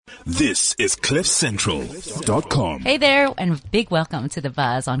This is CliffCentral.com. Hey there, and big welcome to The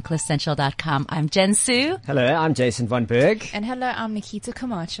Buzz on CliffCentral.com. I'm Jen Su. Hello, I'm Jason Von Berg. And hello, I'm Nikita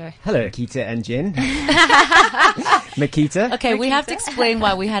Camacho. Hello, Nikita and Jen. Nikita. Okay, we have to explain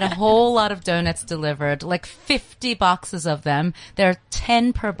why we had a whole lot of donuts delivered, like 50 boxes of them. There are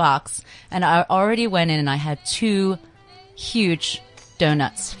 10 per box, and I already went in and I had 2 huge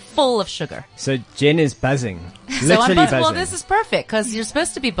donuts full of sugar. So Jen is buzzing. So Literally I'm buzzing. Well, this is perfect because you're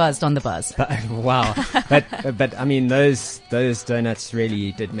supposed to be buzzed on the buzz. Wow. But I mean, those donuts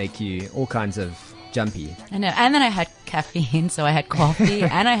really did make you all kinds of jumpy. I know. And then I had caffeine, so I had coffee,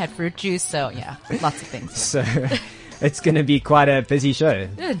 and I had fruit juice, so yeah, lots of things. So it's going to be quite a busy show.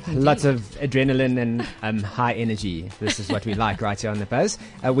 Good, Lots of adrenaline and high energy. This is what we like right here on The Buzz.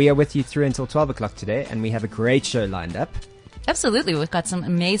 We are with you through until 12 o'clock today, and we have a great show lined up. Absolutely. We've got some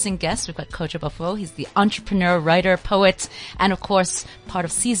amazing guests. We've got Kojo Bafo. He's the entrepreneur, writer, poet, and of course, part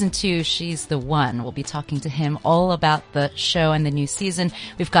of season 2, She's the One. We'll be talking to him all about the show and the new season.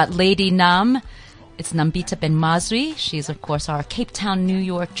 We've got Lady Nam. It's Nambita Ben Mazri. She's, of course, our Cape Town, New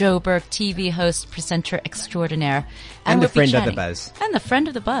York, Joburg TV host, presenter extraordinaire. And we'll the friend be of the chatting- Buzz. And the friend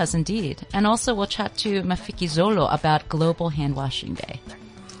of the Buzz, indeed. And also we'll chat to Mafiki Zolo about Global Hand Washing Day.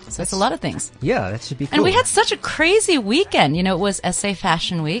 So that's a lot of things. Yeah, that should be cool. And we had such a crazy weekend. You know, it was SA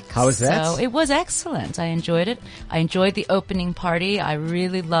Fashion Week. How was that? So it was excellent. I enjoyed it. I enjoyed the opening party. I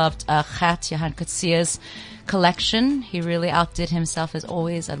really loved Gert Johan Coetzee collection. He really outdid himself as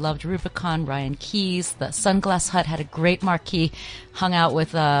always. I loved Rubicon, Ryan Keys. The Sunglass Hut had a great marquee. Hung out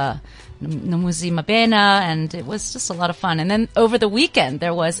with Nomuzi Mabena, and it was just a lot of fun. And then over the weekend,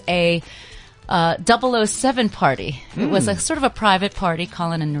 there was a 007 party. It was a sort of a private party,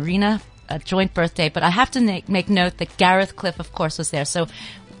 Colin and Narina, a joint birthday. But I have to make note that Gareth Cliff, of course, was there. So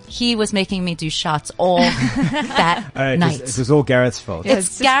he was making me do shots all that night. It was all Gareth's fault. Yeah.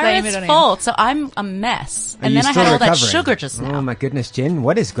 It's Just blame Gareth's it on him. fault. So I'm a mess. Are And you then I still had all that recovering? sugar just now. Oh my goodness, Jen,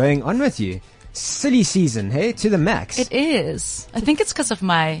 what is going on with you? Silly season, hey, to the max. It is. I think it's because of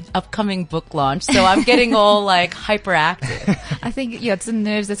my upcoming book launch. So I'm getting all like hyperactive. I think, it's the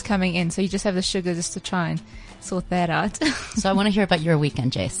nerves that's coming in, so you just have the sugar just to try and sort that out. So I want to hear about your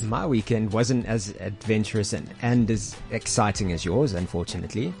weekend, Jace. My weekend wasn't as adventurous and as exciting as yours,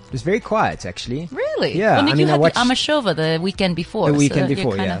 unfortunately. It was very quiet, actually. Really? Yeah, Well, Nick, I mean, you I had watched- the Amashova the weekend before. The weekend so you're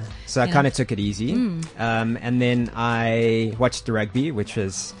before, kinda, yeah. So I kind of took it easy. And then I watched the rugby, which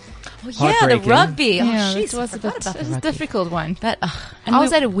was Oh, yeah, the heartbreaking. rugby. Oh, Yeah, jeez, it was I a forgot bit, about it the was a rugby. difficult one. And I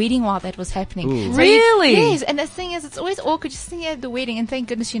was we- at a wedding while that was happening. Ooh. So you- Really? yes, and the thing is, it's always awkward just sitting at the wedding, and thank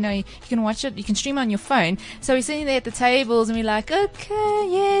goodness, you can watch it, you can stream on your phone. So we're sitting there at the tables, and we're like, okay,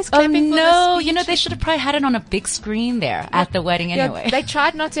 yes, Oh clapping for the no! speech. You know they should have probably had it on a big screen there at the wedding anyway. Yeah, they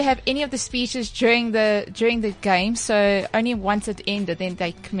tried not to have any of the speeches during the game, so only once it ended, then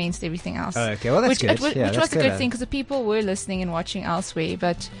they commenced everything else. Oh, okay, well, that's good. Which Yeah, was that's a good clever. thing because the people were listening and watching elsewhere,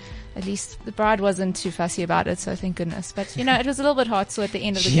 but at least the bride wasn't too fussy about it, so thank goodness. But, it was a little bit hot, so at the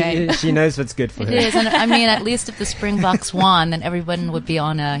end of the game. She knows what's good for It her. is, and I mean, at least if the Springboks won, then everyone would be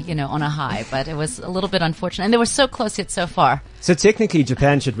on a high. But it was a little bit unfortunate, and they were so close yet so far. So technically,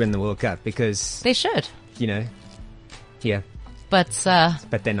 Japan should win the World Cup because, They should, yeah, but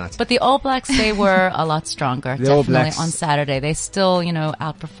they're not. But the All Blacks, they were a lot stronger. The All Definitely Blacks- on Saturday, they still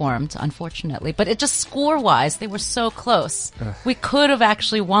outperformed, unfortunately. But it just score-wise, they were so close. We could have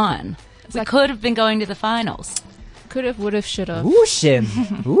actually won. We could have been going to the finals. Could have, would have, should have. Whooshim.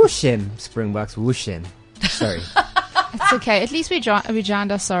 Whooshim. Springboks, whooshim. Sorry. It's okay. At least we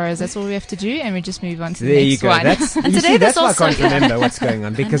drowned our sorrows. That's all we have to do, and we just move on to There the you next go. one. That's today that's there's why I also- can't remember what's going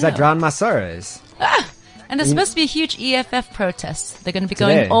on because I know. drowned my sorrows. And there's supposed to be a huge EFF protest. They're going to be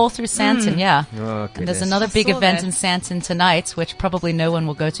Today? going all through Santon, yeah. Oh, And there's goodness. another big saw event that. in Santon tonight, which probably no one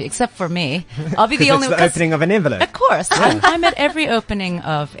will go to except for me. I'll be the 'Cause only it's the 'cause- opening of an envelope. Of course, I'm at every opening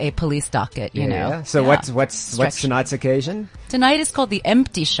of a police docket. You know. Yeah. So Yeah. what's Stretch. tonight's occasion? Tonight is called the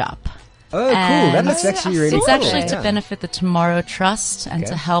Empty Shop. Oh, cool. That And looks actually really It's cool. actually to Yeah. benefit the Tomorrow Trust and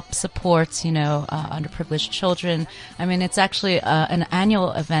Okay. to help support, underprivileged children. I mean, it's actually an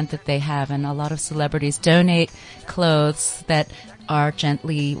annual event that they have, and a lot of celebrities donate clothes that are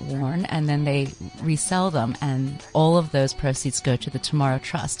gently worn, and then they resell them, and all of those proceeds go to the Tomorrow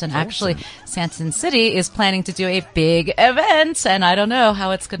Trust. And actually, Santon City is planning to do a big event, and I don't know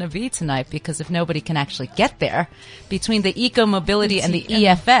how it's going to be tonight, because if nobody can actually get there, between the Eco Mobility and the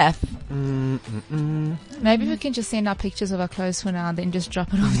EFF, Maybe we can just send our pictures of our clothes for now and then just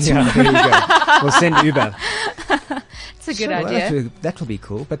drop it off to Yeah, there you go. We'll send Uber. It's a good Sure, well, idea. that will be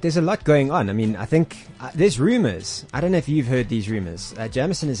cool. But there's a lot going on. I mean, I think there's rumors. I don't know if you've heard these rumors.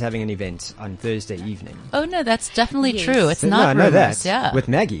 Jameson is having an event on Thursday evening. Oh no, that's definitely Yes. true. It's No, not I know rumors. that. Yeah. With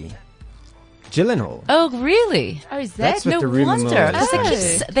Maggie Gyllenhaal. Oh really? Oh, is That's that? what No the rumor wonder. was. 'Cause they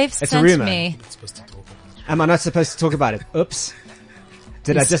keep Oh. they've It's a sent rumor. me. Am I not supposed to talk about it? Oops.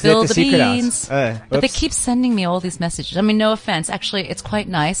 Did You I just spilled let the the secret beans. out? But they Oops. keep sending me all these messages. I mean, no offense. Actually, it's quite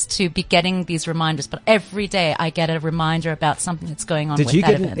nice to be getting these reminders, but every day I get a reminder about something that's going on Did with you that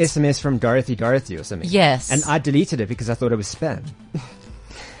get an event. SMS from Dorothy or something? Yes. And I deleted it because I thought it was spam.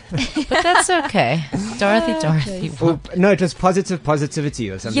 But that's okay. Dorothy. Or, no, it was positivity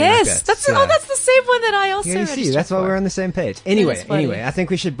or something like Yes, that. that's So- that's the same one that I also Yeah, you see, registered that's why for. we're on the same page. is Anyway, funny. I think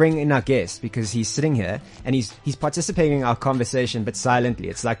we should bring in our guest because he's sitting here and he's participating in our conversation, but silently.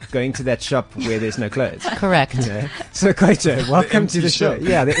 It's like going to that shop where there's no clothes. Correct. Yeah. So, Koito, welcome to empty the show. show.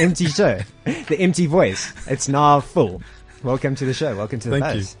 Yeah, the empty show, the empty voice. It's now full. Welcome to the show. Welcome to the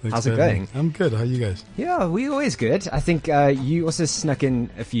Thank you. buzz. Thanks How's for it having going? me. I'm good. How are you guys? Yeah, we always good. I think you also snuck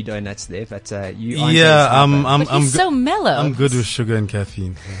in a few donuts there, but you aren't Yeah, very smart, I'm But he's so mellow. I'm good with sugar and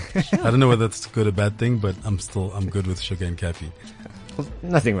caffeine. Yeah. I don't know whether it's a good or bad thing, but I'm good with sugar and caffeine. though.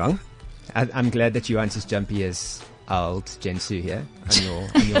 Nothing wrong. I'm glad that you aren't as jumpy as our old Jensu here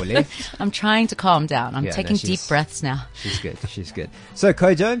on your left. I'm trying to calm down. I'm Yeah, no, taking deep she's- breaths now. She's good. She's good. So,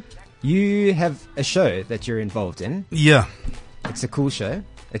 Kojo, you have a show that you're involved in. Yeah, It's a cool show.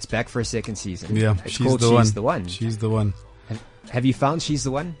 It's back for a second season. yeah. It's She's called the She's one. the One. She's the one. Have you found She's the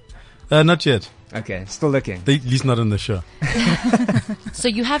One? Not yet. Okay, still looking. At least not in the show. So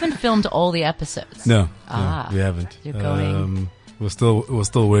you haven't filmed all the episodes? No, Ah, no, we haven't. you're going- We're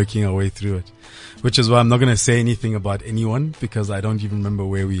still working our way through it, which is why I'm not going to say anything about anyone because I don't even remember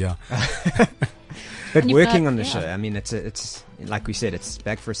where we are. But You've working got- on the yeah. show, I mean, it's like we said, it's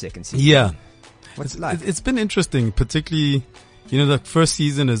back for a second season. Yeah, What's it like? It's been interesting, particularly, the first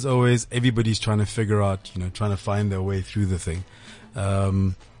season is always everybody's trying to figure out, trying to find their way through the thing.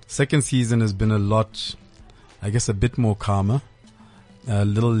 Second season has been a lot, I guess, a bit more calmer, a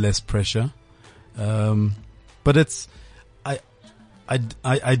little less pressure. But it's,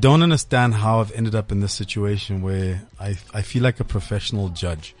 I don't understand how I've ended up in this situation where I feel like a professional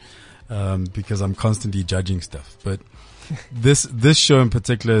judge, because I'm constantly judging stuff. But this show in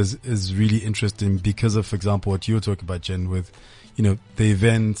particular is really interesting because of, for example, what you were talking about, Jen, with, the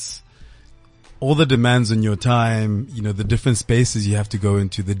events, all the demands on your time, the different spaces you have to go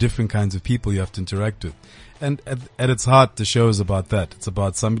into, the different kinds of people you have to interact with. And at its heart, the show is about that. It's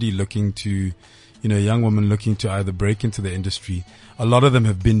about somebody looking to, a young woman looking to either break into the industry. A lot of them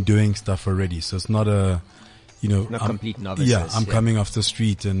have been doing stuff already. So it's not a, Not I'm- complete novices. yeah, I'm coming off the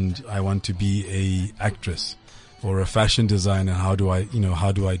street and I want to be a actress or a fashion designer. How do I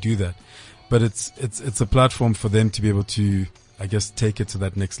do that? But it's a platform for them to be able to, I guess, take it to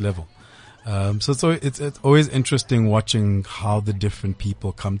that next level. So it's always interesting watching how the different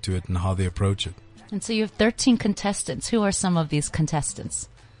people come to it and how they approach it. And so you have 13 contestants. Who are some of these contestants?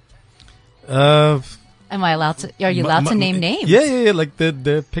 Am I allowed to? Are you allowed to name names? Yeah. Like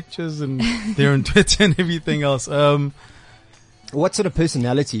their pictures and they're on Twitter and everything else. What sort of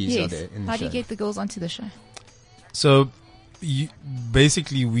personalities are Yes. there in the How do show? you get the girls onto the show? So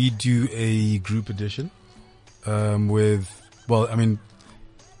basically we do a group edition,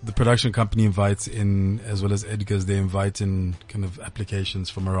 the production company invites in, as well as Edgar's, they invite in kind of applications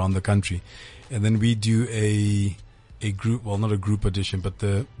from around the country. And then we do a group, well, not a group audition, but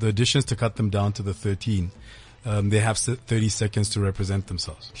the auditions, to cut them down to the 13. They have 30 seconds to represent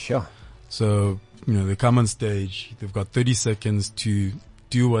themselves. Sure. So, they come on stage, they've got 30 seconds to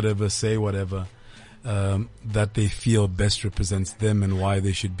do whatever, say whatever, that they feel best represents them and why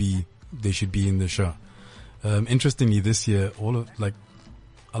they should be in the show. Interestingly, this year,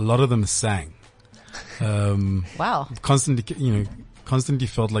 a lot of them sang. Wow. Constantly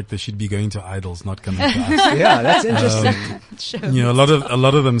felt like they should be going to Idols, not coming to us. Yeah, that's interesting. A lot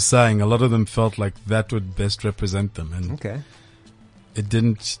of them sang. A lot of them felt like that would best represent them, and Okay. it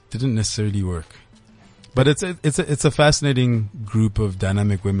didn't necessarily work. But it's a fascinating group of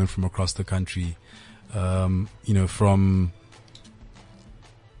dynamic women from across the country. From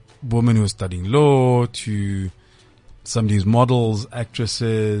women who are studying law to somebody who's models,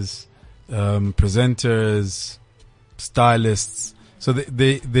 actresses, presenters, stylists. So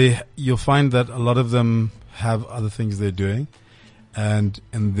you'll find that a lot of them have other things they're doing, and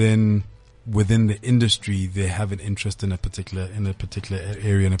then within the industry they have an interest in a particular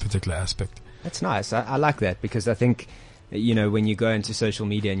area, in a particular aspect. That's nice. I like that because I think, when you go into social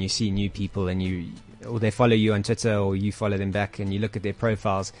media and you see new people or they follow you on Twitter or you follow them back and you look at their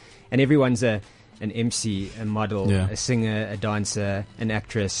profiles and everyone's a an MC, a model, Yeah. a singer, a dancer, an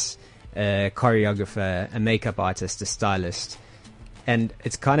actress, a choreographer, a makeup artist, a stylist. And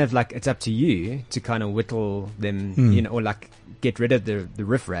it's kind of like it's up to you to kind of whittle them, or like get rid of the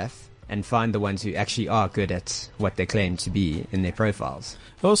riffraff and find the ones who actually are good at what they claim to be in their profiles.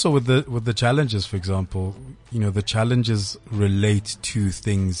 Also with the challenges, for example, the challenges relate to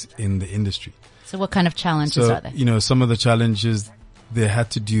things in the industry. So what kind of challenges So, are they? some of the challenges, they had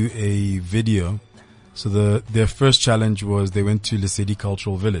to do a video. So their first challenge was they went to Lesedi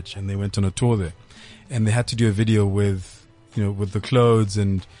Cultural Village and they went on a tour there, and they had to do a video with the clothes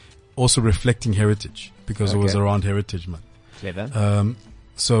and also reflecting heritage because it was Okay. around Heritage Month. Clever.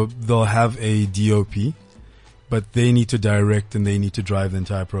 So they'll have a DOP, but they need to direct and they need to drive the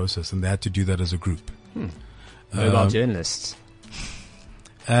entire process, and they had to do that as a group. Mobile journalists.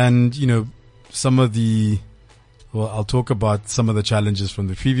 And, some of I'll talk about some of the challenges from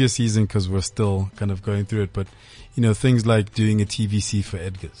the previous season because we're still kind of going through it. But, things like doing a TVC for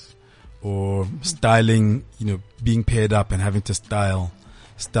Edgar's or styling, being paired up and having to style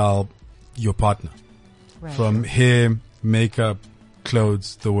your partner Right. from hair, makeup,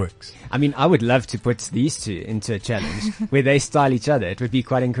 clothes, the works. I mean, I would love to put these two into a challenge where they style each other. It would be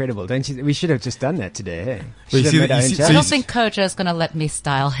quite incredible, don't you? We should have just done that today. Hey? But you Should have see- made our you own see- so I you challenge. don't think Kojo is going to let me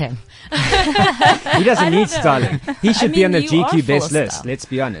style him. He doesn't need styling. He should be on the you are GQ full best of list. stuff. Let's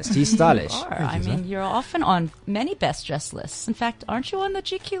be honest. He's stylish. You are. I mean, you're often on many best dressed lists. In fact, aren't you on the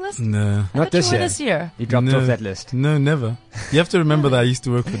GQ list? No. I Not thought this you were year. this year. He dropped No. off that list. No, never. You have to remember that I used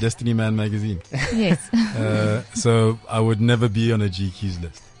to work for Destiny Man magazine. Yes. So I would never be on a GQ's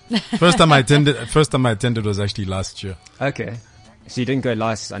list. First time I attended was actually last year. Okay. So you didn't go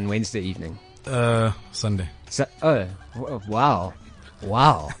last on Wednesday evening. Sunday. So, wow.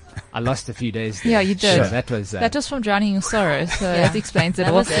 I lost a few days there. Yeah, you did. Sure, that was That was from Drowning in Sorrow, so that explains it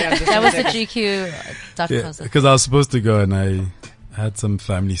That was, also. that was the GQ Dr. Yeah, Kozo. because I was supposed to go and I had some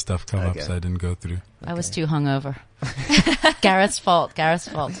family stuff come up, Okay. so I didn't go through. I was too hungover. Gareth's fault.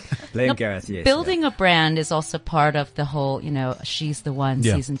 Blame No, Gareth, yes. Building a brand is also part of the whole, she's the one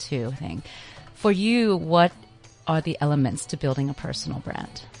Yeah. season 2 thing. For you, what are the elements to building a personal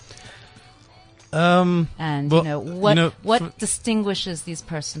brand? And Well, what distinguishes these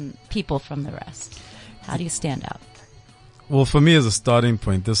people from the rest? How do you stand out? Well, for me as a starting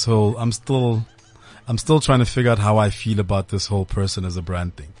point, I'm still trying to figure out how I feel about this whole person as a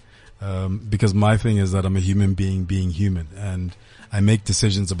brand thing. Because my thing is that I'm a human being human, and I make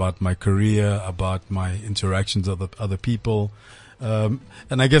decisions about my career, about my interactions with other people. And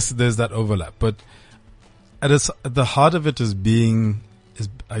I guess there's that overlap, but at the heart of it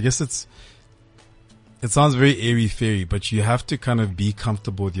it sounds very airy-fairy, but you have to kind of be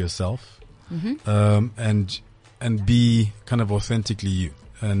comfortable with yourself, and be kind of authentically you.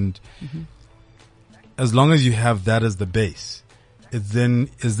 And as long as you have that as the base,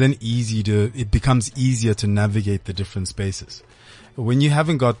 it becomes easier to navigate the different spaces. When you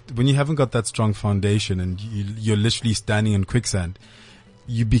haven't got that strong foundation and you're literally standing in quicksand,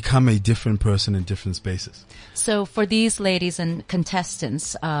 you become a different person in different spaces. So for these ladies and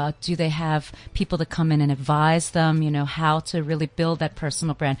contestants, do they have people that come in and advise them, how to really build that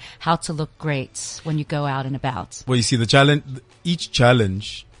personal brand, how to look great when you go out and about? Well, you see, each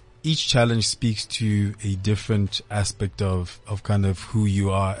challenge speaks to a different aspect of kind of who you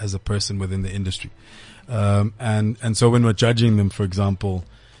are as a person within the industry. And so when we're judging them, for example,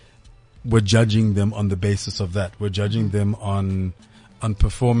 we're judging them on the basis of that. We're judging them on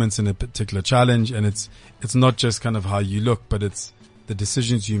performance in a particular challenge. And it's not just kind of how you look, but it's the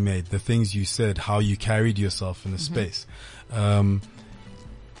decisions you made, the things you said, how you carried yourself in a space.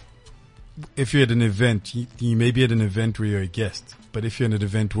 If you're at an event, you may be at an event where you're a guest, but if you're in an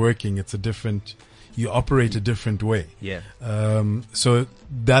event working, you operate a different way. Yeah. So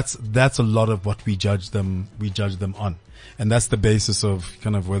that's a lot of what we judge them on. And that's the basis of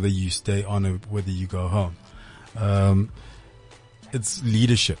kind of whether you stay on or whether you go home. It's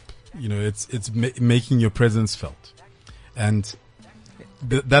leadership, it's making your presence felt. And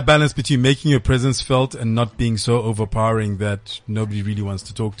that balance between making your presence felt and not being so overpowering that nobody really wants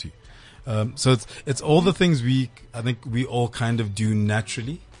to talk to you. So it's all the things I think we all kind of do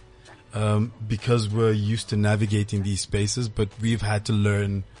naturally, because we're used to navigating these spaces, but we've had to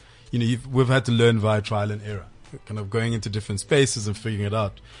learn, we've had to learn via trial and error, kind of going into different spaces and figuring it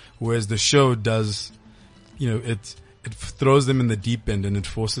out. Whereas the show does, it throws them in the deep end and it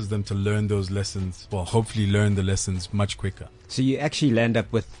forces them to learn those lessons. Well, hopefully learn the lessons much quicker. So you actually land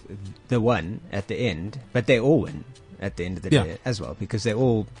up with the one at the end, but they all win at the end of the Yeah. day as well, because they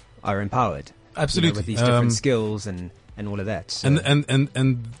all are empowered. Absolutely. With these different skills and and all of that. So,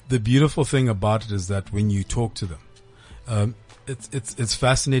 And the beautiful thing about it is that when you talk to them, it's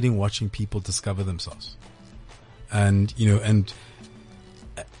fascinating watching people discover themselves, and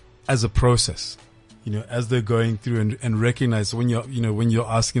as a process, as they're going through and recognize when you're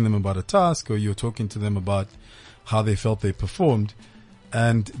asking them about a task or you're talking to them about how they felt they performed,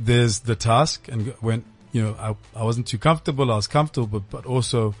 and there's the task, and when I wasn't too comfortable, I was comfortable, but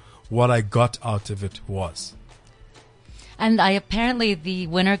also what I got out of it was. And apparently the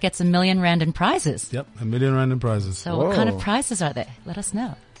winner gets R1 million in prizes. Yep, R1 million in prizes. So what kind of prizes are they? Let us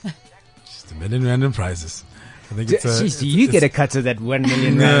know. Just R1 million in prizes. I think it's Jeez, do you get a cut of that 1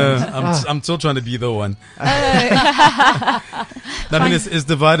 million rand? I'm still trying to be the one. I mean, it's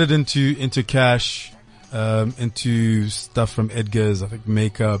divided into cash, into stuff from Edgar's, I think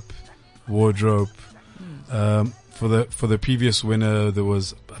makeup, wardrobe. For the previous winner, there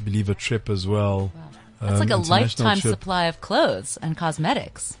was, I believe, a trip as well. Wow. That's like a lifetime supply of clothes and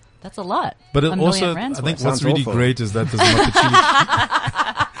cosmetics. That's a lot. But it also, I think what's really great is that there's an opportunity.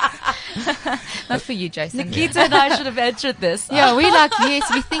 Not for you, Jason. Nikita and I should have entered this. Yeah, we're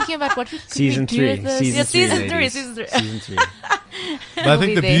thinking about what we could season do 3. with this. Season three. Season 3. But I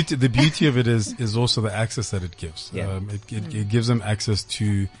think the beauty of it is also the access that it gives. Yeah. It gives them access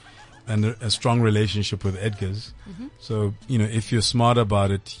to a strong relationship with Edgar's. Mm-hmm. So, if you're smart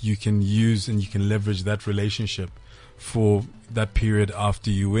about it, you can use and you can leverage that relationship for that period after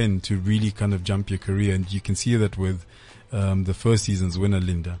you win to really kind of jump your career. And you can see that with the first season's winner,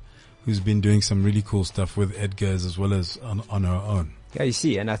 Linda, who's been doing some really cool stuff with Edgar's as well as on her own. Yeah, you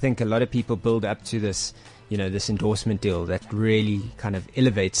see, and I think a lot of people build up to this, this endorsement deal that really kind of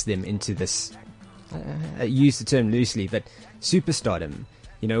elevates them into this, I use the term loosely, but superstardom.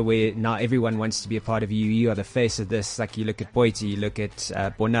 Where now everyone wants to be a part of you. You are the face of this. Like you look at Boiti, you look at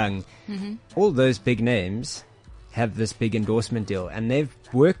Bonang. Mm-hmm. All those big names have this big endorsement deal, and they've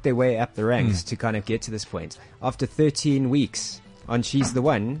worked their way up the ranks to kind of get to this point. After 13 weeks on She's the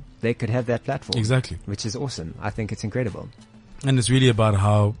One, they could have that platform. Exactly. Which is awesome. I think it's incredible. And it's really about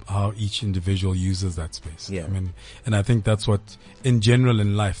how each individual uses that space. Yeah. I mean, and I think that's what, in general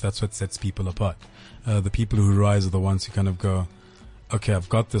in life, that's what sets people apart. The people who rise are the ones who kind of go, okay, I've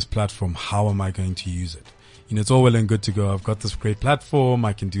got this platform. How am I going to use it? It's all well and good to go, I've got this great platform.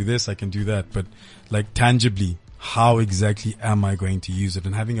 I can do this. I can do that. But like tangibly, how exactly am I going to use it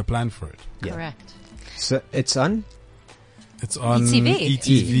and having a plan for it? Yeah. Correct. So it's on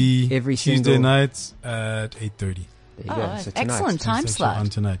ETV. Every Tuesday single nights at 8:30. There you go. So tonight. Excellent time It's slot. on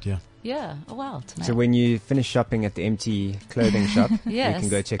tonight, yeah. Yeah. Oh, wow. Tonight. So when you finish shopping at the empty clothing shop, yes, you can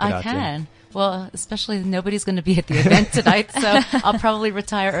go check it out. I can. Well, especially nobody's going to be at the event tonight, so I'll probably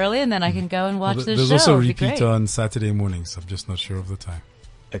retire early and then I can go and watch the show. There's also a It'd be repeat great. on Saturday mornings. I'm just not sure of the time.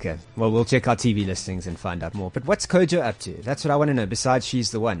 Okay. Well, we'll check our TV listings and find out more. But what's Kojo up to? That's what I want to know. Besides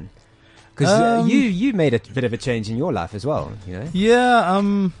She's the One, because you made a bit of a change in your life as well. Yeah.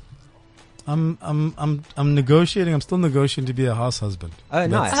 I'm negotiating. I'm still negotiating to be a house husband. Oh,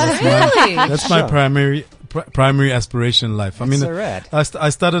 nice. Really? That's my primary aspiration in life. I mean, so rad. I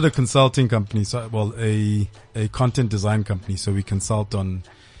started a consulting company, a content design company. So we consult on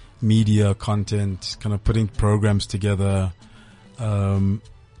media content, kind of putting programs together.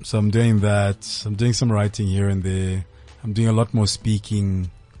 So I'm doing that. I'm doing some writing here and there. I'm doing a lot more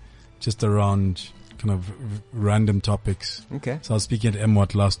speaking, just around kind of random topics. Okay. So I was speaking at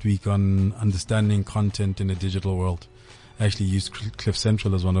MWAT last week on understanding content in a digital world. I actually used Cliff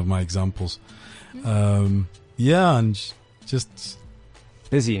Central as one of my examples. And just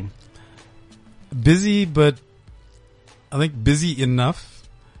Busy, but I think busy enough.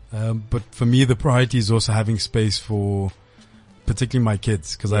 But for me, the priority is also having space for particularly my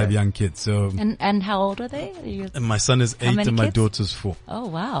kids, because I have young kids. So And how old are they? and my son is 8 many and my kids? daughter's 4. Oh,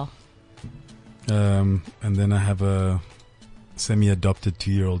 wow. And then I have a semi-adopted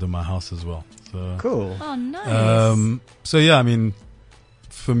 2-year-old in my house as well. So cool. Oh, nice. So yeah, I mean,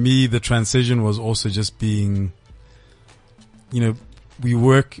 for me, the transition was also just being,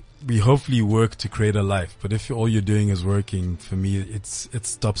 we hopefully work to create a life. But if all you're doing is working, for me, it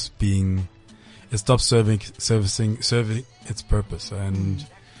stops servicing its purpose. And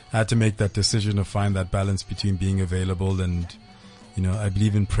I had to make that decision to find that balance between being available and, I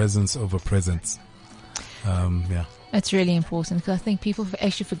believe in presence over presence. Yeah. It's really important because I think people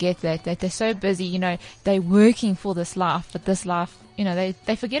actually forget that they're so busy, they're working for this life, but this life,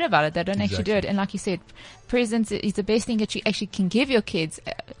 they forget about it. They don't actually do it. And like you said, presence is the best thing that you actually can give your kids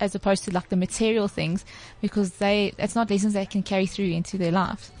as opposed to like the material things, because it's not lessons they can carry through into their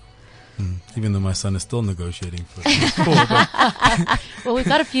lives. Even though my son is still negotiating for it. Well, we've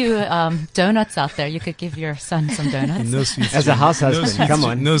got a few donuts out there. You could give your son some donuts. No sweets. As a house husband, come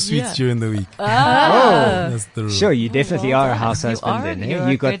on. No sweets Yeah. during the week. Oh, That's the rule. sure, you definitely well are a done. house You husband are. then. You're Eh?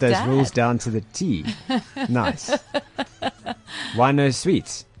 You a got good those dad. rules down to the T. Nice. Why no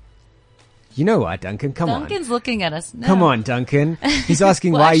sweets? You know why, Duncan? Come Duncan's looking at us. No. on. Come on, Duncan. He's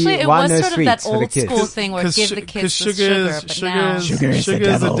asking Well, why actually, it why was no sort of sweets that for the old kids. school thing where give the kids the sugar, but now Sugar is the sugar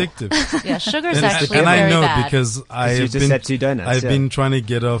is devil. addictive. yeah, sugar's And, actually and very I know bad. because I you have just had 2 donuts. I've yeah. been trying to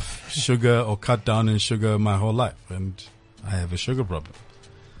get off sugar or cut down on sugar my whole life, and I have a sugar problem.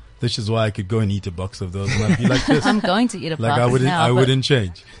 Which is why I could go and eat a box of those and I'd be like this. I'm going to eat a Like box now. I but- wouldn't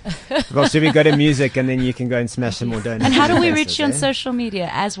change. Well, should we go to music and then you can go and smash some more donuts? And how do we in reach you on places, eh? social media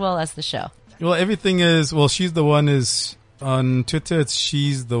as well as the show? Well, everything is, she's the one is on Twitter. It's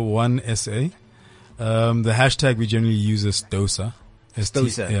she's the one SA. The hashtag we generally use is Stosa.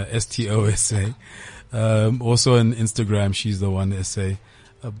 Stosa. Yeah, STOSA. Also on Instagram, she's the one SA.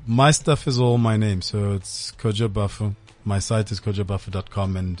 My stuff is all my name. So it's Kojo Bafo. My site is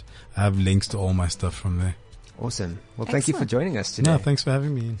kojobafo.com and I have links to all my stuff from there. Awesome. Well, thank you for Excellent. joining us today. No, thanks for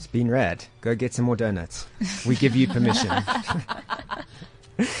having me. It's been rad. Go get some more donuts. We give you permission.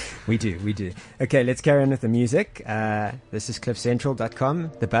 We do. Okay, let's carry on with the music. This is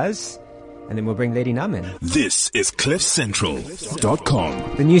cliffcentral.com, The Buzz, and then we'll bring Lady Nam in. This is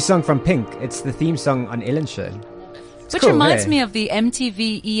cliffcentral.com. The new song from Pink. It's the theme song on Ellen's show. Which cool, reminds hey? me of the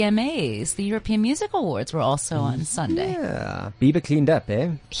MTV EMAs. The European Music Awards were also on Sunday. Yeah. Bieber cleaned up,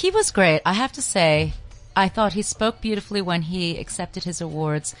 eh? He was great. I have to say, I thought he spoke beautifully when he accepted his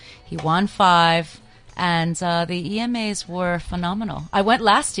awards. He won 5, and the EMAs were phenomenal. I went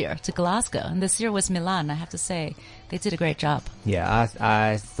last year to Glasgow, and this year was Milan. I have to say, they did a great job. Yeah,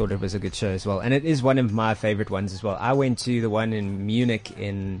 I thought it was a good show as well. And it is one of my favorite ones as well. I went to the one in Munich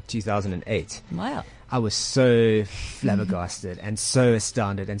in 2008. Wow. I was so flabbergasted and so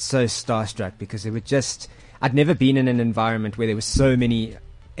astounded and so starstruck because it was just, I'd never been in an environment where there were so many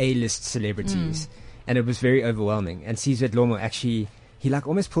A-list celebrities and it was very overwhelming. And Cesar Lomo actually, he like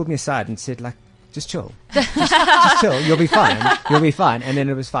almost pulled me aside and said like, just chill, just chill. You'll be fine. And then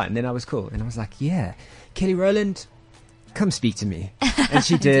it was fine. And then I was cool. And I was like, yeah, Kelly Rowland, come speak to me. And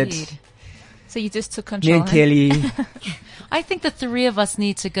she did. Indeed. So you just took Me control. and Kelly. I think the 3 of us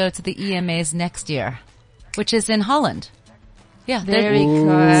need to go to the EMAs next year, which is in Holland. Yeah, Very there- cool.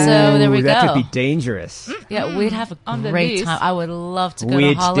 So there we Ooh, That go. would be dangerous. Yeah, we'd have a On the great loose. time. I would love to go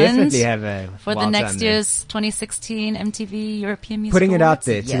We'd to Holland definitely have a for the wild next time there. year's 2016 MTV European Music Putting it out Awards.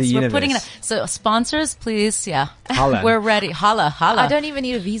 there to yes, the we're putting it universe. out. So sponsors, please, yeah. Holla. We're ready. Holla, holla. I don't even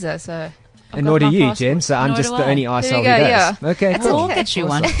need a visa, so. I've And got nor do my you, passport. Jen, so I'm Nor just do the I. only There arsehole you who go, does. yeah. Okay, We'll cool. get you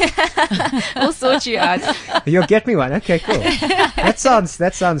one. We'll sort you out. You'll get me one. Okay, cool. That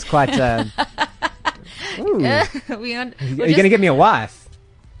sounds quite, ooh. We Are you going to get me a wife?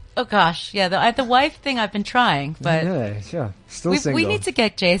 Oh gosh, yeah. The wife thing I've been trying, but Yeah, sure. Still single. we need to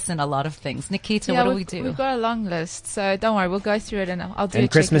get Jason a lot of things. Nikita, what do we do? We've got a long list, so don't worry. We'll go through it and I'll do a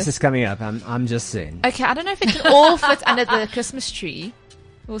And Christmas checklist. is coming up. I'm just saying. Okay, I don't know if it can all fit under the Christmas tree.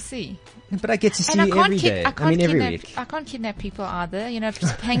 We'll see. But I get to see And I you can't every day. I I mean, every kidnap, week. I can't kidnap people either. You know,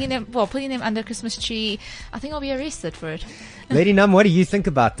 just hanging them, putting them under Christmas tree. I think I'll be arrested for it. Lady Num, what do you think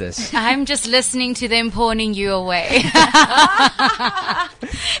about this? I'm just listening to them pawning you away.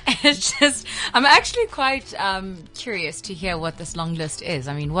 It's just, I'm actually quite curious to hear what this long list is.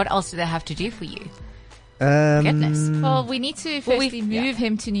 I mean, what else do they have to do for you? Goodness. Well, we need to firstly move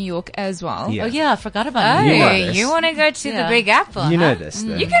him to New York as well. Yeah. Oh yeah, I forgot about Oh, You you. know this. you want to go to Yeah. the Big Apple? You huh? know this,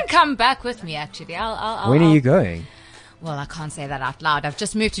 though. You can come back with me, actually. I'll When are you going? Well, I can't say that out loud. I've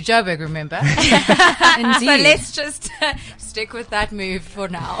just moved to Joburg, remember? Indeed. So let's just stick with that move for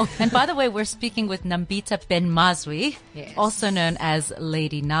now. And by the way, we're speaking with Nambita Ben-Mazwi, Yes. also known as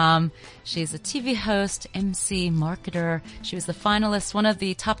Lady Nam. She's a TV host, MC, marketer. She was the finalist, one of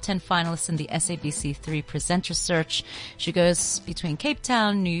the top 10 finalists in the SABC3 presenter search. She goes between Cape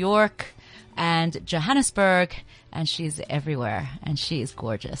Town, New York, and Johannesburg, and she's everywhere, and she is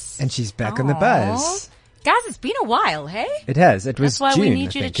gorgeous. And she's back on the buzz. Guys, it's been a while, hey? It has. It was That's why June, we need I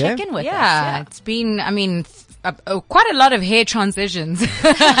you think, to check eh? in with us. Yeah, it's been, I mean, quite a lot of hair transitions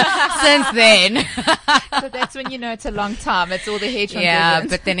since then. So that's when you know it's a long time. It's all the hair transitions. Yeah,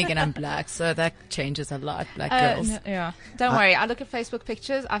 but then again, I'm black, so that changes a lot, like girls. No, yeah. Don't worry. I look at Facebook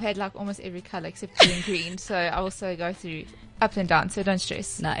pictures. I've had like almost every color except blue and green. So I also go through up and down, so don't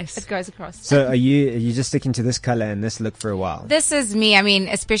stress. Nice. It goes across. So are you just sticking to this color and this look for a while? This is me. I mean,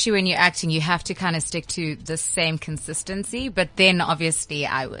 especially when you're acting, you have to kind of stick to the same consistency. But then obviously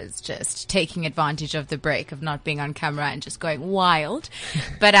I was just taking advantage of the break of not being on camera and just going wild.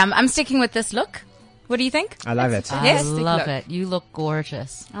 But I'm sticking with this look. What do you think? I love it. I Yes. love Look. it. You look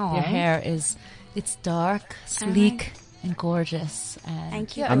gorgeous. Aw. Your hair it's dark, sleek, and gorgeous. And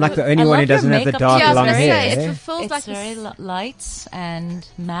Thank you. Yeah, I'm like the I only one who love your doesn't have the makeup dark too. Yeah, I was long gonna say, hair. it fulfills It's like very this. light and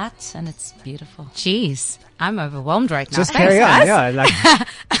matte, and it's beautiful. Jeez, I'm overwhelmed right now. Just Thanks, carry on, guys. yeah. Like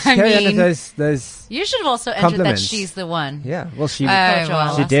just carry on mean- with those. You should have also entered that Compliments. she's the one. Yeah, well, she well. she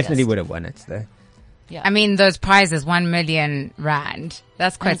Last definitely guest. would have won it though. Yeah. I mean, those prizes, 1 million rand.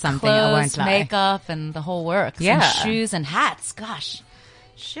 That's quite And something. I won't clothes, lie. makeup, and the whole works. Yeah. And shoes and hats. Gosh.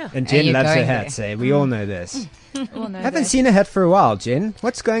 Sure. And There Jen you loves go, her there. hats. Eh? We all know this. Oh, no, Haven't that- seen a hat for a while, Jen.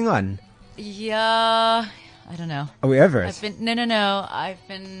 What's going on? Yeah. I don't know. Are we over it? I've been no. I've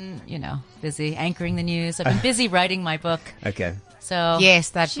been busy anchoring the news. I've been busy writing my book. Okay, So Yes,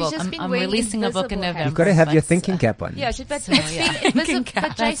 that She's book. just been I'm wearing releasing a book in invisible hats. November. you've got to have your but, thinking cap on. Yeah, but So, it's yeah. been invisible. That's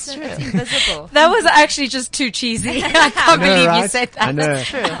But Jason, it's true. invisible. That was actually just too cheesy. I can't I know, believe right? you said that. I know. That's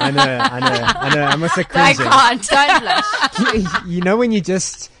true. I know. I must have I cringing. can't. Don't blush. You know when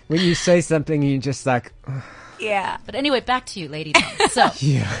you say something, you just like, Yeah. But anyway, back to you, Lady Tom. So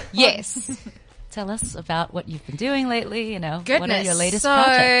yeah. Yes. tell us about what you've been doing lately. Goodness. What are your latest so,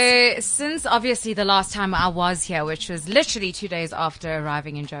 projects? since obviously the last time I was here, which was literally 2 days after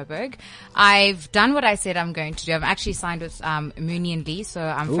arriving in Joburg, I've done what I said I'm going to do. I'm actually signed with Mooney and Lee, so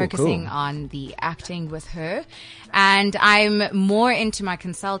I'm Ooh, focusing cool. on the acting with her. And I'm more into my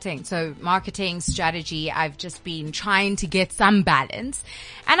consulting. So marketing, strategy, I've just been trying to get some balance.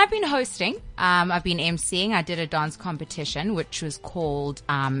 And I've been hosting. I've been emceeing. I did a dance competition, which was called,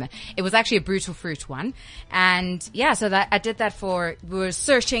 it was actually a Brutal Fruit one. And yeah, so that I did that we were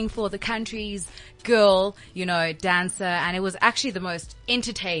searching for the country's girl, dancer. And it was actually the most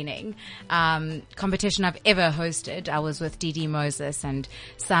entertaining, competition I've ever hosted. I was with Didi Moses and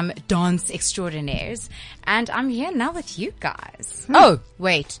some dance extraordinaires. And I'm here now with you guys. Oh,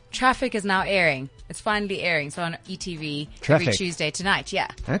 wait. Traffic is now airing. It's finally airing. So on ETV every Traffic. Tuesday tonight. Yeah.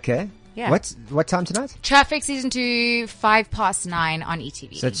 Okay. Yeah. What time tonight? Traffic season 2, 9:05 on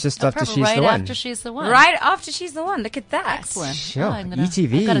ETV. So it's just Oh, after probably she's right the one. after she's the one. right after she's the one. Look at that. Excellent. Sure. Oh,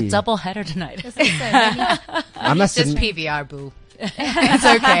 ETV. I've got a double header tonight. I must Just admit, PVR, boo. It's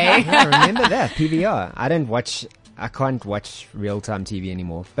okay. yeah, remember that PVR. I can't watch real time TV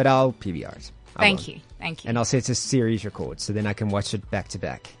anymore, but I'll PVR it. I Thank will. you. Thank you. And I'll set a series record so then I can watch it back to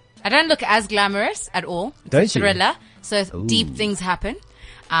back. I don't look as glamorous at all. It's Don't a you? thriller, so deep things happen.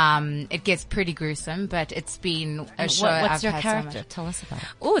 It gets pretty gruesome, but it's been a show. What's I've your had so character? much- Tell us about it.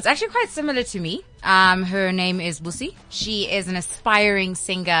 Oh, it's actually quite similar to me. Her name is Busi. She is an aspiring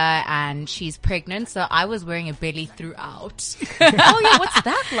singer and she's pregnant, so I was wearing a belly throughout. Oh yeah, what's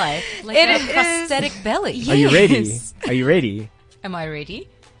that like? Like It a is- prosthetic belly. Are you ready? Yes. Are you ready Am I ready?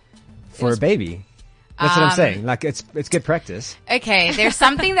 for a baby? That's what I'm saying. Like it's good practice. Okay, there's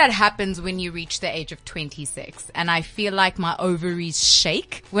something that happens when you reach the age of 26, and I feel like my ovaries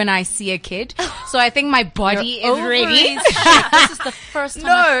shake when I see a kid. So I think my body is ready. This is the first time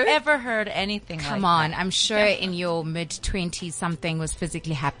No. I've ever heard anything Come like on, that. I'm sure in your mid-20s something was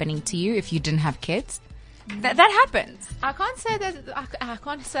physically happening to you if you didn't have kids. That happens. I can't say that. I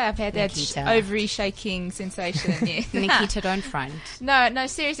can't say I've had that Nikita. ovary shaking sensation yet. Nikita, don't front. No,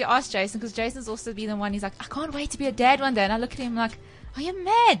 seriously, ask Jason, because Jason's also been the one. He's like, I can't wait to be a dad one day. And I look at him like, are you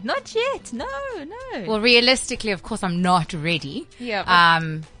mad? Not yet. No. Well, realistically, of course, I'm not ready. Yeah,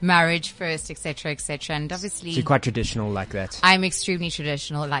 but- Marriage first, etc., etc. And obviously, So you're quite traditional like that. I'm extremely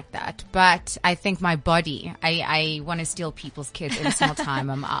traditional like that. But I think my body, I want to steal people's kids every single time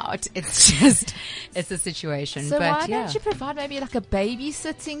I'm out. It's just, it's a situation. So but why yeah. don't you provide maybe like a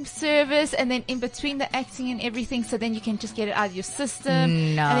babysitting service, and then in between the acting and everything, so then you can just get it out of your system,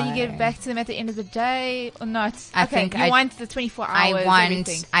 and then you get it back to them at the end of the day, or not? I okay, think you I- want the 24 hours.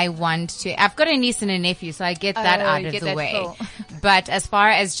 everything. I want to. I've got a niece and a nephew, so I get that Oh, out you of get the that way. full. But as far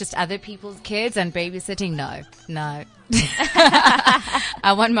as just other people's kids and babysitting, no.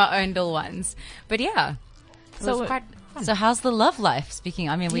 I want my own little ones. But yeah, it So was quite fun. So how's the love life? Speaking,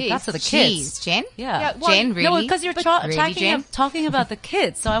 I mean, we got Yes. to the kids. Jeez, Jen. Yeah. Yeah, well, Jen, No, really? because you're But- Really, Jen? talking about the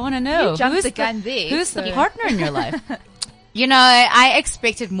kids, so I want to know You jumped who's the gun there, who's the so- partner in your life. You know, I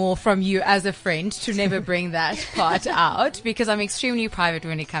expected more from you as a friend to never bring that part out because I'm extremely private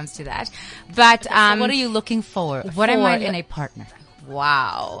when it comes to that. But So what are you looking for? What am I in lo- a partner?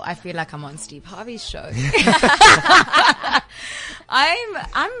 Wow, I feel like I'm on Steve Harvey's show.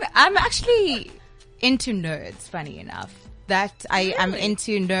 I'm actually into nerds, funny enough. that I am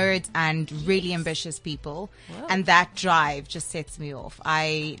into nerds and really ambitious people. And that drive just sets me off.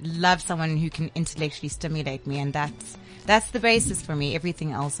 I love someone who can intellectually stimulate me, and that's the basis for me.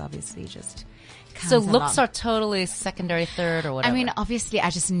 Everything else obviously just So comes looks along. are totally secondary, third, or whatever. I mean, obviously, I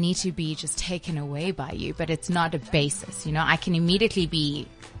just need to be just taken away by you, but it's not a basis. You know, I can immediately be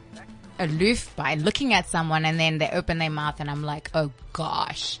aloof by looking at someone, and then they open their mouth, and I'm like, oh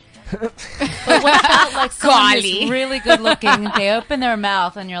gosh. But what about like someone Golly. who's really good looking? They open their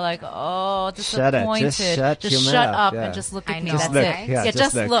mouth, and you're like, oh, Shut it. disappointed. Just shut your shut mouth, up yeah. and just look I at me. know, That's look. it. Yeah, just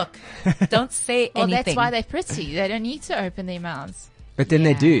just look. Don't say Well, anything. that's why they're pretty. They don't need to open their mouths. But then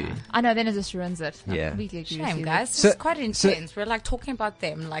they do. I know, then it just ruins it. I Yeah. completely agree with Shame, you. guys. So- This is quite intense. We're like talking about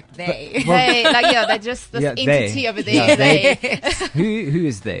them like they. They're just this Yeah, entity they. over Yeah, there. Who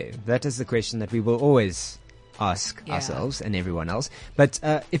is they? That is the question that we will always ask Yeah. ourselves and everyone else. But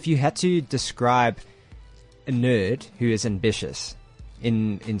if you had to describe a nerd who is ambitious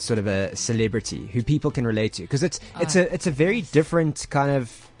in sort of a celebrity who people can relate to, because it's a very different kind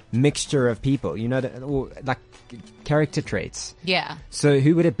of mixture of people, you know, or like character traits. Yeah. So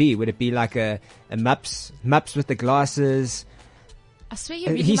who would it be? Would it be like a Mups with the glasses? I swear you're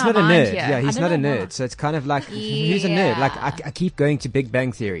reading He's my not a mind nerd. here. Yeah, he's I not a don't know nerd. why. So it's kind of like, who's a nerd? Like, I keep going to Big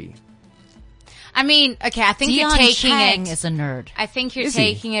Bang Theory. I mean, okay, I think Dion you're taking Chang it. is a nerd. I think you're Is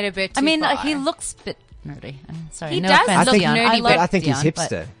he? taking it a bit too I mean, far. he looks a bit nerdy. I'm sorry. He no does offense, look Dion. nerdy, But I love think he's Dion, but-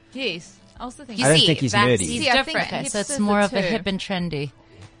 hipster. Yes. I also think You I don't see, think he's that's- nerdy. He's See, I think different. Okay, so hipsters it's more are of a too. hip and trendy.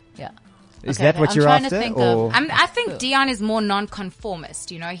 Yeah. Is Okay, that what I'm you're trying to after? think Or of- I think Dion is more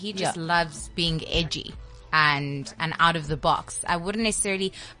non-conformist. You know, he just Yeah. loves being edgy and out of the box. I wouldn't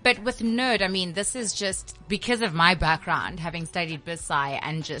necessarily, but with nerd, I mean, this is just because of my background, having studied BizSci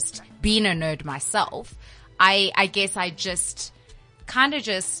and just being a nerd myself. I guess I just kind of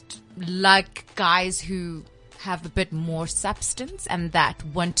just like guys who have a bit more substance and that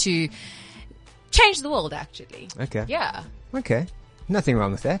want to change the world. Actually, Okay. yeah, Okay. Nothing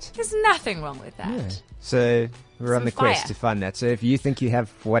wrong with that. there's nothing wrong with that. Yeah. So we're on Some the quest fire. to find that. So if you think you have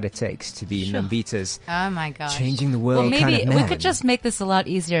what it takes to be Nambita's Oh my gosh. changing the world Well, maybe kind of man. we could just make this a lot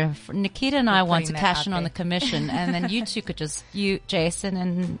easier. Nikita and I want to putting that cash in out on the there. commission, and then you two could Jason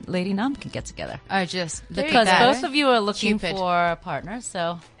and Lady Nam can get together. Oh, just look Because at that. both of you are looking Cupid. for a partner,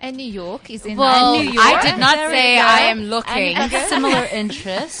 so. And New York is in Well, New York. I did not There we say go. I am And looking. you have similar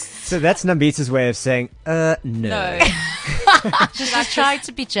interests. So that's Nambita's way of saying, no. Just try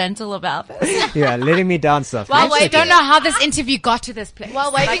to be gentle about this. Yeah, letting me down soft. Well, That's wait, okay. don't know how this interview got to this place.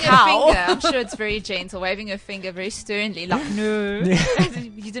 While waving Like a how? finger, I'm sure it's very gentle, waving a finger very sternly, like, no.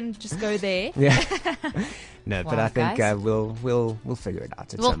 You didn't just go there. Yeah. No, but Well, I think guys. we'll figure it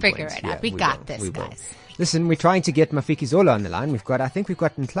out. We'll some figure point. it out. Yeah, We got will. this, We will. guys. Listen, we're trying to get Mafiki Zola on the line. I think we've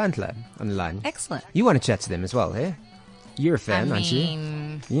got Ntlantla on the line. Excellent. You want to chat to them as well, eh? You're a fan, I aren't you?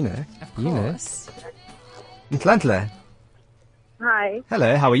 mean, You know. of You know. course. Ntlantla, Hi,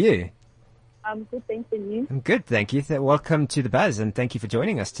 hello, how are you? I'm good, thanks, and you? I'm good, thank you. Welcome to the Buzz, and thank you for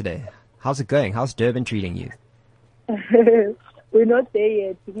joining us today. How's it going? How's Durban treating you? We're not there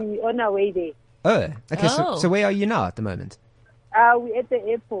yet. We're on our way there. Oh, okay. Oh. So where are you now at the moment? We're at the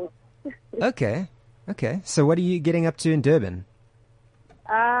airport. Okay. So what are you getting up to in Durban?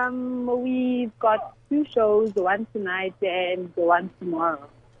 We've got 2 shows, one tonight and one tomorrow.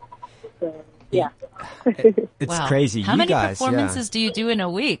 So, yeah. It's Wow. crazy. How you many guys, performances do you do in a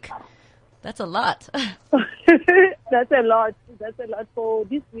week? That's a lot. That's a lot. That's a lot for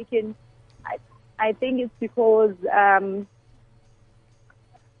this weekend. I think it's because,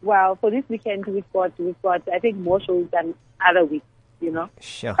 for this weekend we've got I think more shows than other weeks, you know.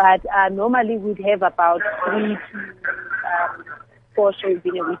 Sure. But normally we'd have about 3 to 4 shows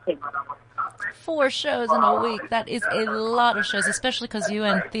in a weekend. 4 shows in a week. That is a lot of shows, especially because you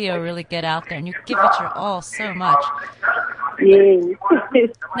and Theo really get out there and you give it your all so much. Yes.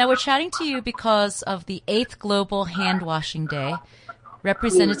 Now, we're chatting to you because of the 8th Global Hand Washing Day.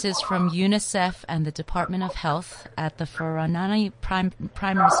 Representatives from UNICEF and the Department of Health at the Faranani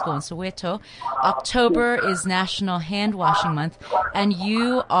Primary School in Soweto. October is National Hand Washing Month, and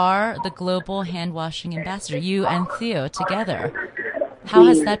you are the Global Hand Washing Ambassador, you and Theo together. How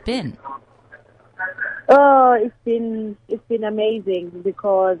has that been? Oh, it's been amazing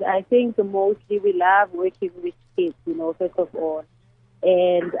because I think mostly we love working with kids, you know, first of all.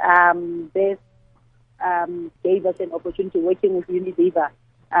 And this gave us an opportunity working with Unilever.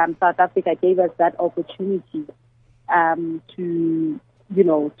 South Africa gave us that opportunity to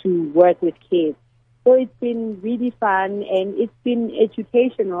work with kids. So it's been really fun and it's been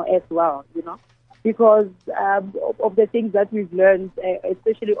educational as well, you know, because of the things that we've learned,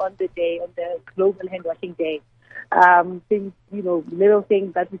 especially on the Global Hand Washing Day. things, little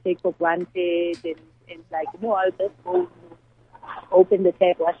things that we take for granted, and like, I'll just go open the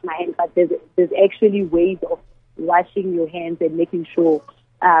tap, wash my hands. But there's actually ways of washing your hands and making sure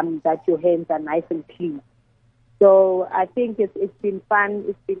that your hands are nice and clean. So I think it's been fun.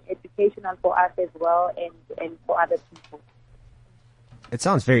 It's been educational for us as well, and for other people. It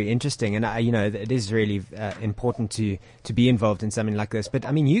sounds very interesting, and it is really important to be involved in something like this. But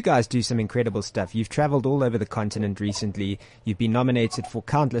I mean, you guys do some incredible stuff. You've traveled all over the continent recently. You've been nominated for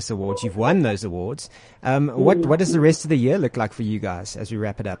countless awards. You've won those awards. What does the rest of the year look like for you guys as we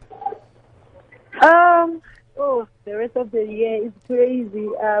wrap it up? The rest of the year is crazy.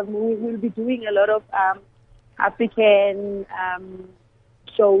 We'll be doing a lot of African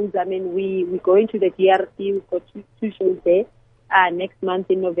shows. I mean, we're going to the DRC. We've got two shows there. Next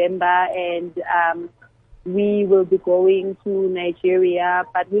month in November, and we will be going to Nigeria,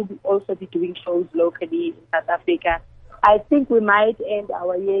 but we'll also be doing shows locally in South Africa. I think we might end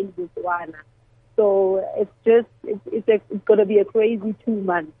our year in Botswana. So it's going to be a crazy 2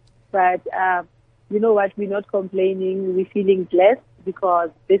 months. But you know what? We're not complaining. We're feeling blessed because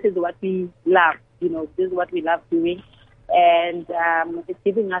this is what we love. This is what we love doing. And it's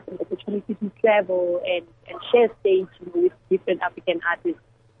giving us an opportunity to travel and share stage with different African artists.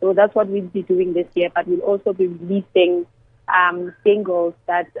 So that's what we'll be doing this year. But we'll also be releasing singles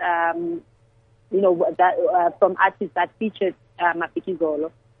that from artists that featured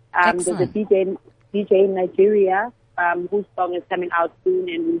Mafikizolo. There's a DJ in Nigeria whose song is coming out soon,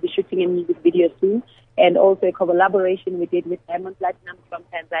 and we'll be shooting a music video soon. And also a collaboration we did with Diamond Platinum from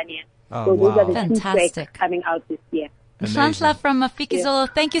Tanzania. So those are the two tracks coming out this year. Nhlanhla from Mafikizolo,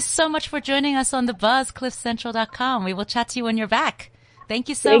 thank you so much for joining us on The Buzz, cliffcentral.com. We will chat to you when you're back. Thank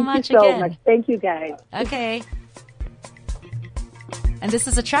you so much again. Much. Thank you, guys. Okay. And this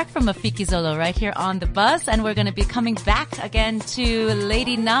is a track from Mafikizolo right here on The Buzz, and we're going to be coming back again to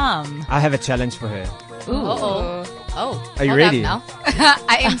Lady Nam. I have a challenge for her. Ooh. Uh-oh. Oh, are you ready? Now.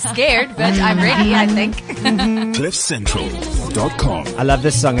 I am scared, but I'm ready, I think. CliffCentral.com. I love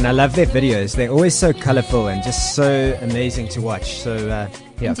this song and I love their videos. They're always so colorful and just so amazing to watch. So,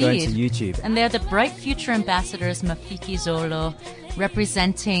 go into YouTube. And they're the Bright Future Ambassadors, Mafikizolo,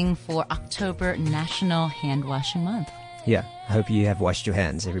 representing for October National Hand Washing Month. Yeah, I hope you have washed your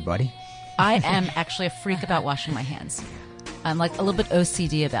hands, everybody. I am actually a freak about washing my hands. I'm like a little bit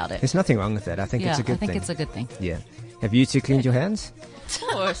OCD about it. There's nothing wrong with that. I think it's a good thing. I think it's a good thing. Yeah. Have you two cleaned your hands? Of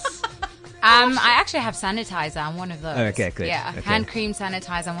course. I actually have sanitizer. I'm one of those. Oh, okay, good. Yeah, okay. Hand cream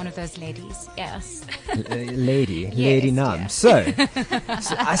sanitizer. I'm one of those ladies. Yes. Lady Nam. Yes. So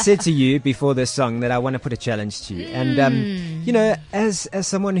I said to you before this song that I want to put a challenge to you. And, as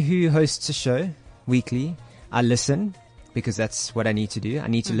someone who hosts a show weekly, I listen because that's what I need to do. I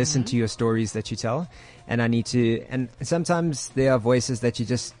need to listen to your stories that you tell. And and sometimes there are voices that you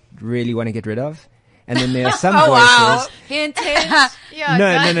just really want to get rid of. And then there are some voices. Wow. Hint, hint. Yeah,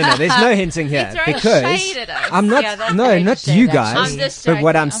 no. There's no hinting here because I'm not. Not you guys. But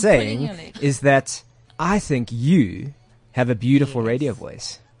what I'm saying is that I think you have a beautiful radio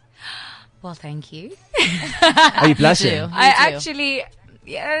voice. Well, thank you. Are you blushing? I actually,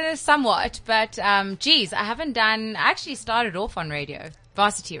 somewhat, but I actually started off on radio,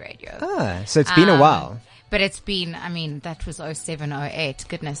 varsity radio. So it's been a while. But it's been, that was 07, 08.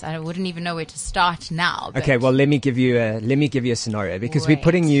 Goodness, I wouldn't even know where to start now. Okay, well, let me give you a scenario because we're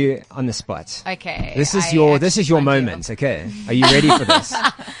putting you on the spot. Okay. This is your moment, okay? Are you ready for this?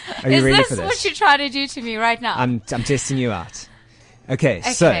 Are you ready for this? Is this what you're trying to do to me right now? I'm testing you out. Okay,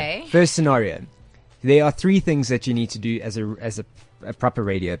 so first scenario. There are 3 things that you need to do as a proper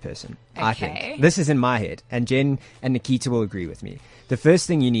radio person. Okay. I think. This is in my head, and Jen and Nikita will agree with me. The first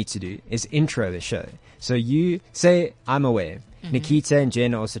thing you need to do is intro the show. So you say, I'm aware. Nikita and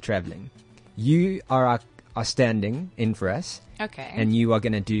Jen are also traveling. You are standing in for us. Okay. And you are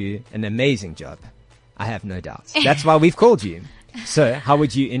going to do an amazing job. I have no doubts. That's why we've called you. So how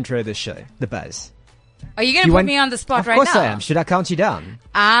would you intro the show, The Buzz? Are you going to put me on the spot right now? Of course I am. Should I count you down?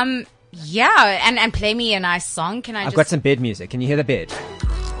 Yeah, and play me a nice song. I've got some bed music. Can you hear the bed?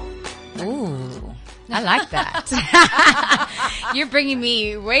 Ooh, I like that. You're bringing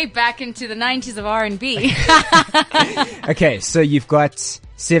me way back into the 90s of R&B. Okay, so you've got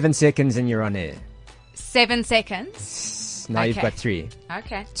 7 seconds and you're on air. 7 seconds? Now you've got 3.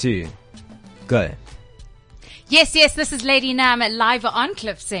 Okay. 2. Go. Yes, this is Lady Nam live on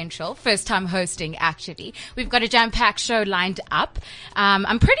Cliff Central. First time hosting, actually. We've got a jam-packed show lined up.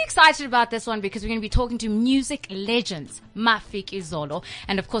 I'm pretty excited about this one because we're going to be talking to music legends, Mafikizolo,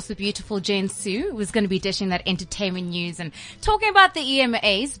 and of course the beautiful Jen Sue, who's going to be dishing that entertainment news and talking about the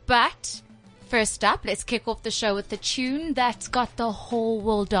EMAs. But First up, let's kick off the show with the tune that's got the whole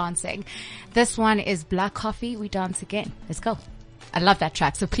world dancing. This one is Black Coffee, We Dance Again. Let's go. I love that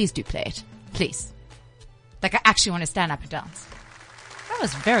track, so please do play it. Please. Like, I actually want to stand up and dance. That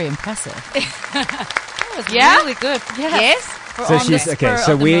was very impressive. That was Yeah? really good. Yeah. Yes? For So on the she's okay. spur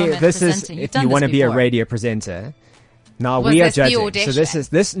So of the we moment this is presenting. You've if done you this want to be a before. radio presenter. Now Was we are this the judging. So audition? this is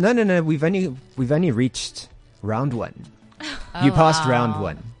this. No. We've only reached round 1. You passed round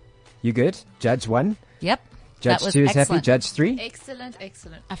 1. You good? Judge 1. Yep. Judge That was 2 is happy. excellent. Judge 3. Excellent,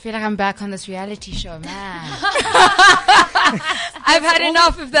 excellent. I feel like I'm back on this reality show, man. I've had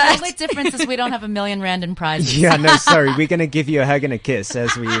enough of The that. only difference is we don't have 1 million random prizes. Yeah, no, sorry. We're gonna give you a hug and a kiss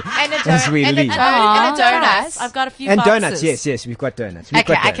as we as we and a leave. donut. Donuts. I've got a few And boxes. donuts, yes, we've got donuts. We've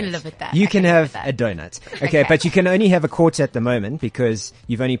Okay, got I can donuts. live with that. You I can can live have with that. a donut. Okay, Okay. but you can only have a quarter at the moment because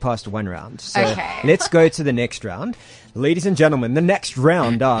you've only passed 1 round. So Okay. let's go to the next round. Ladies and gentlemen, the next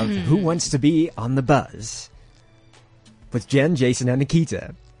round of Who Wants to Be on the Buzz? With Jen, Jason, and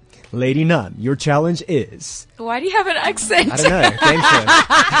Nikita. Lady Num, your challenge is... Why do you have an accent? I don't know, game show.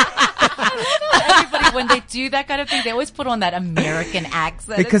 Everybody, when they do that kind of thing, they always put on that American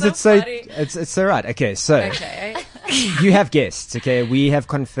accent. Because it's so, funny. it's so right. Okay, so Okay. you have guests. Okay, we have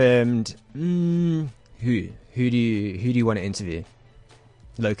confirmed who do you want to interview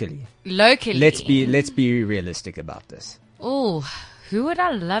locally? Locally. Let's be realistic about this. Ooh, who would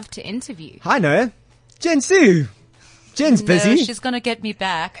I love to interview? I know, Jen Sue. Jen's busy. No, she's going to get me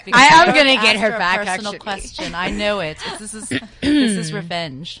back. because I am don't gonna get ask her a back, Personal actually. question. I know it. This is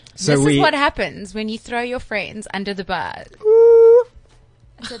revenge. So This we. is what happens when you throw your friends under the bus.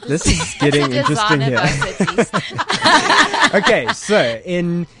 This is getting interesting Designer here. varsity. Okay, so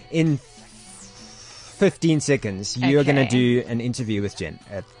in 15 seconds, you are going to Okay. do an interview with Jen.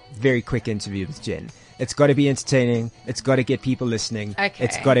 A very quick interview with Jen. It's got to be entertaining. It's got to get people listening. Okay.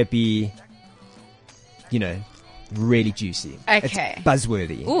 It's got to be, really juicy. Okay. It's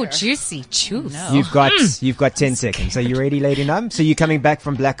buzzworthy. Ooh, juicy juice. No. You've got 10 seconds. Are you ready, Lady Num? So you're coming back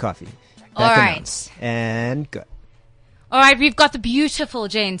from Black Coffee. All Back right. announce. And go. All right, we've got the beautiful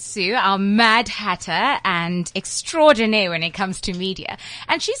Jane Sue, our mad hatter and extraordinaire when it comes to media.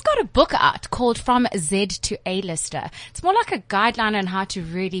 And she's got a book out called From Z to A-Lister. It's more like a guideline on how to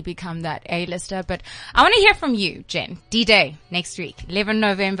really become that A-Lister. But I want to hear from you, Jen. D-Day next week, 11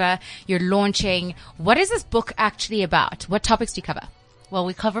 November. You're launching. What is this book actually about? What topics do you cover? Well,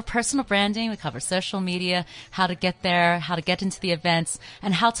 we cover personal branding, we cover social media, how to get there, how to get into the events,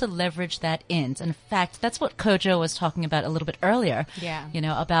 and how to leverage that in. And in fact, that's what Kojo was talking about a little bit earlier. Yeah.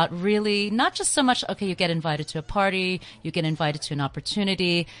 About really not just so much, okay, you get invited to a party, you get invited to an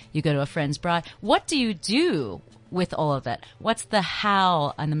opportunity, you go to a friend's bride. What do you do with all of it? What's the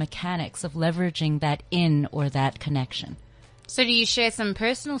how and the mechanics of leveraging that in or that connection? So do you share some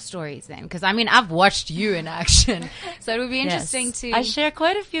personal stories then? Because, I've watched you in action. So it would be interesting Yes. to... I share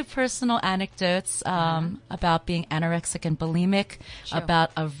quite a few personal anecdotes about being anorexic and bulimic,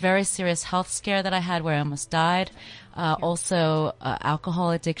 about a very serious health scare that I had where I almost died, also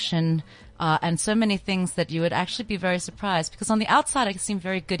alcohol addiction, and so many things that you would actually be very surprised. Because on the outside, I seem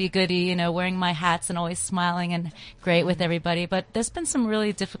very goody-goody, wearing my hats and always smiling and great with everybody. But there's been some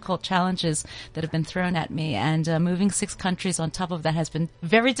really difficult challenges that have been thrown at me, and moving 6 countries on top of that has been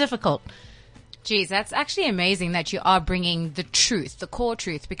very difficult. Geez, that's actually amazing that you are bringing the truth, the core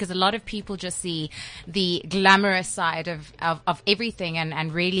truth, because a lot of people just see the glamorous side of everything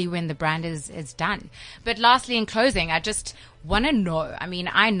and really when the brand is done. But lastly, in closing, I just want to know,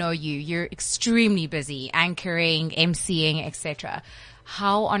 I know you're extremely busy anchoring, emceeing, etc.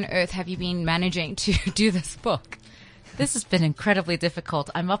 How on earth have you been managing to do this book? This has been incredibly difficult.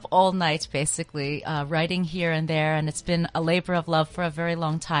 I'm up all night, basically, writing here and there, and it's been a labor of love for a very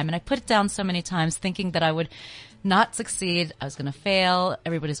long time. And I put it down so many times thinking that I would not succeed. I was going to fail.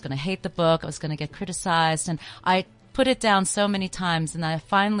 Everybody's going to hate the book. I was going to get criticized. And I put it down so many times, and I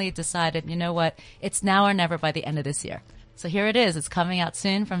finally decided, you know what? It's now or never by the end of this year. So here it is. It's coming out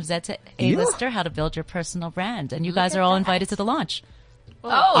soon, From Z to A-Lister, How to Build Your Personal Brand. And you guys are all invited to the launch. Oh,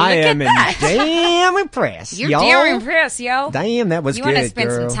 I am damn impressed. You're y'all. damn impressed, yo. Damn, that was You good, want to spend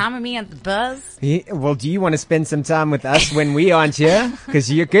girl. some time with me on the buzz? Yeah, well, do you want to spend some time with us when we aren't here?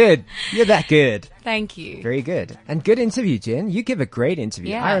 Because you're good. You're that good. Thank you. Very good. And good interview, Jen. You give a great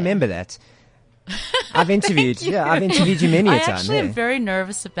interview. Yeah. I remember that. I've interviewed you many a I time. actually yeah. am very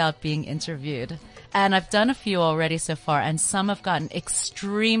nervous about being interviewed. And I've done a few already so far, and some have gotten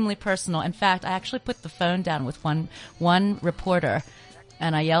extremely personal. In fact, I actually put the phone down with one reporter,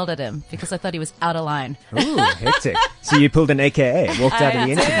 and I yelled at him because I thought he was out of line. Ooh, hectic. So you pulled an AKA, walked out of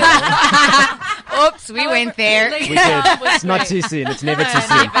the interview. Oops, we went there. We did. It's not too soon. It's never too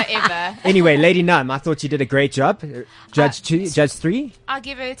soon. Never ever. Anyway, Lady Num, I thought you did a great job. Judge 3? I'll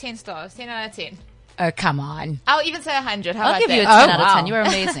give her 10 stars. 10 out of 10. Oh, come on. I'll even say 100. How I'll about give you a 10 that? out of wow. 10. You were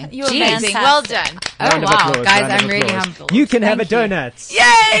amazing. You're amazing. Well done. Oh, Round of wow. applause, Guys, round of I'm really applause. humbled. You can have a Thank you. donut.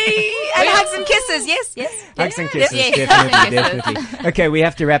 Yay! And hugs and kisses. Yes. Hugs and kisses, definitely. Okay, we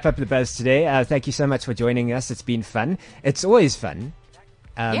have to wrap up the buzz today. Thank you so much for joining us. It's been fun. It's always fun.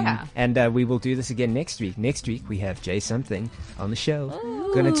 Yeah. And we will do this again next week. Next week, we have Jay Something on the show.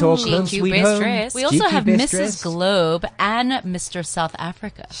 Going to talk Home GQ Sweet Best Home. Dressed. We also GQ have Best Mrs. Dressed. Globe and Mr. South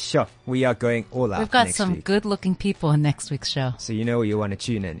Africa. Sure, we are going all out. We've got next some week. good-looking people in next week's show. So you know where you want to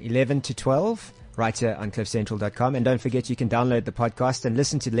tune in. 11 to 12, right here on cliffcentral.com. And don't forget, you can download the podcast and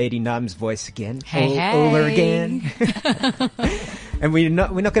listen to Lady Num's voice again. Hey, over hey. again. And we're not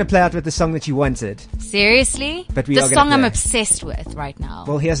going to play out with the song that you wanted. Seriously? But we the are gonna song I'm play. obsessed with right now.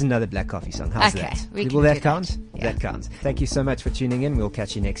 Well, here's another Black Coffee song. How's Okay, that? we Will can that do that. count? Yeah. That counts. Thank you so much for tuning in. We'll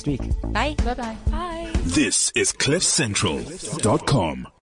catch you next week. Bye. Bye-bye. Bye. This is CliffCentral.com.